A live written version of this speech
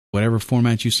whatever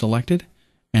format you selected,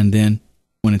 and then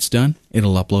when it's done,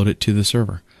 it'll upload it to the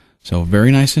server. So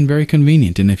very nice and very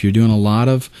convenient. And if you're doing a lot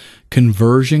of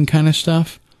conversion kind of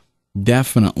stuff,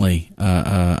 definitely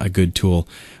a good tool.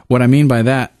 What I mean by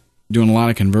that, doing a lot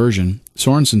of conversion,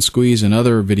 Sorensen Squeeze and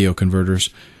other video converters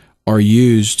are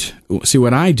used. See,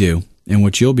 what I do and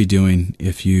what you'll be doing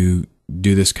if you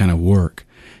do this kind of work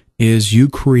is you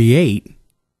create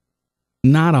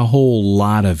not a whole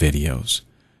lot of videos.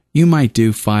 You might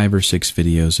do 5 or 6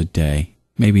 videos a day,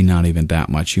 maybe not even that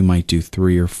much. You might do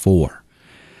 3 or 4.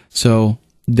 So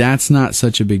that's not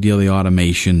such a big deal, the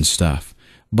automation stuff.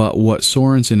 But what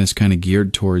Sorensen is kind of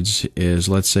geared towards is,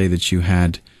 let's say that you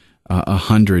had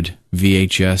 100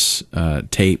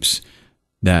 VHS tapes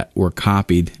that were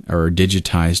copied or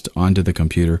digitized onto the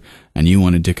computer, and you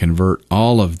wanted to convert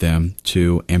all of them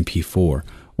to MP4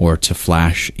 or to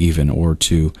Flash even, or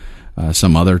to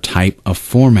some other type of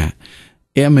format.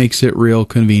 It makes it real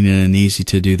convenient and easy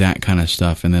to do that kind of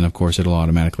stuff, and then of course it'll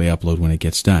automatically upload when it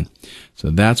gets done. So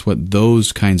that's what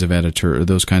those kinds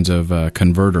of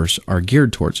converters are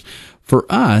geared towards. For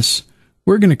us,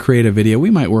 we're going to create a video. We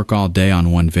might work all day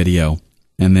on one video,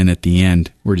 and then at the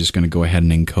end, we're just going to go ahead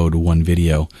and encode one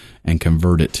video and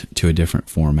convert it to a different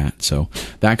format. So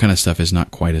that kind of stuff is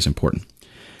not quite as important.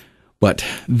 But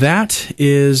that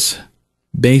is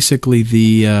basically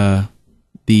the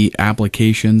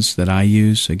applications that I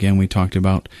use. Again, we talked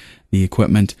about the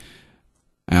equipment.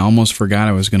 I almost forgot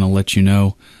I was going to let you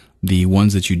know the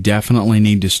ones that you definitely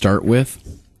need to start with.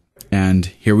 And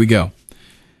here we go.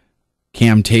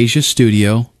 Camtasia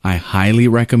Studio, I highly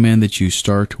recommend that you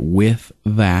start with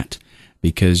that,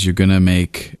 because you're going to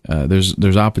make,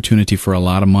 there's opportunity for a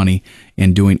lot of money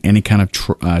in doing any kind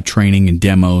of training and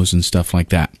demos and stuff like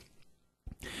that.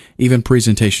 Even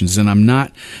presentations. And I'm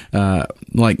not,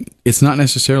 it's not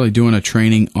necessarily doing a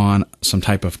training on some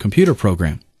type of computer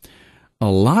program. A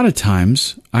lot of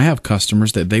times I have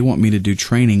customers that they want me to do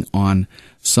training on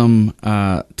some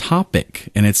topic,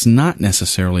 and it's not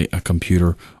necessarily a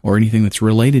computer or anything that's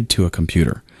related to a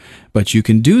computer. But you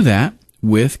can do that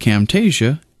with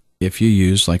Camtasia if you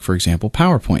use, like, for example,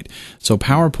 PowerPoint. So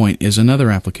PowerPoint is another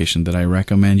application that I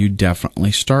recommend you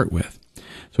definitely start with.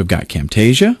 So we've got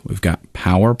Camtasia, we've got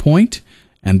PowerPoint,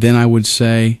 and then I would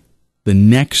say the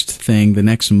next thing, the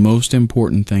next most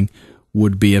important thing,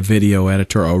 would be a video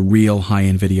editor, a real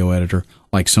high-end video editor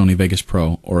like Sony Vegas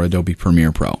Pro or Adobe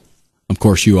Premiere Pro. Of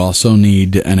course, you also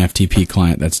need an FTP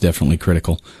client. That's definitely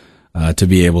critical to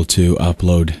be able to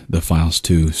upload the files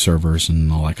to servers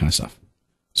and all that kind of stuff.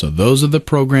 So those are the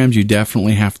programs you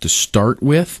definitely have to start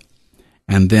with.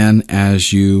 And then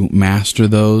as you master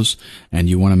those and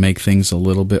you want to make things a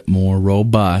little bit more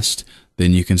robust,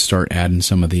 then you can start adding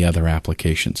some of the other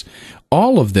applications.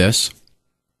 All of this,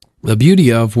 the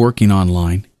beauty of working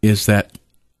online is that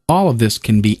all of this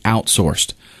can be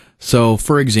outsourced. So,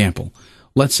 for example,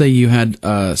 let's say you had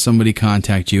somebody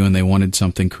contact you and they wanted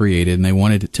something created and they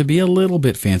wanted it to be a little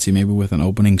bit fancy, maybe with an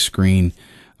opening screen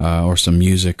or some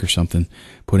music or something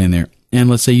put in there. And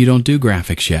let's say you don't do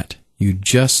graphics yet. You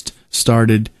just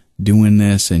started doing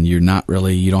this and you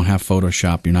don't have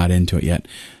Photoshop, you're not into it yet.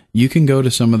 You can go to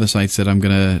some of the sites that I'm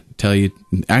going to tell you,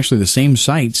 actually the same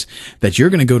sites that you're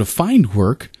going to go to find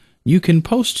work. You can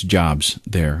post jobs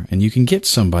there and you can get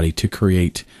somebody to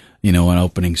create, an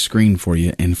opening screen for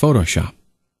you in Photoshop.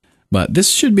 But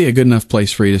this should be a good enough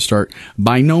place for you to start.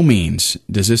 By no means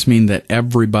does this mean that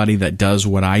everybody that does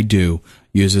what I do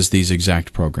uses these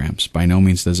exact programs. By no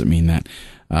means does it mean that.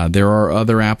 There are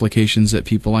other applications that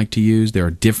people like to use. There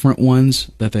are different ones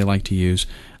that they like to use.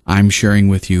 I'm sharing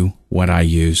with you what I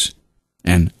use,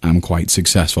 and I'm quite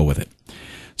successful with it.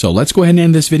 So let's go ahead and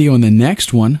end this video. In the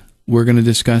next one, we're going to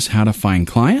discuss how to find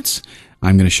clients.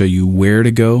 I'm going to show you where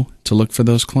to go to look for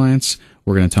those clients.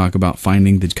 We're going to talk about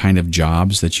finding the kind of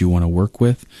jobs that you want to work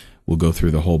with. We'll go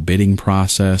through the whole bidding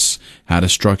process, how to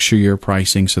structure your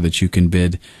pricing so that you can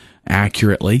bid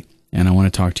accurately. And I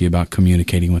want to talk to you about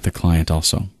communicating with the client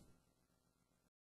also.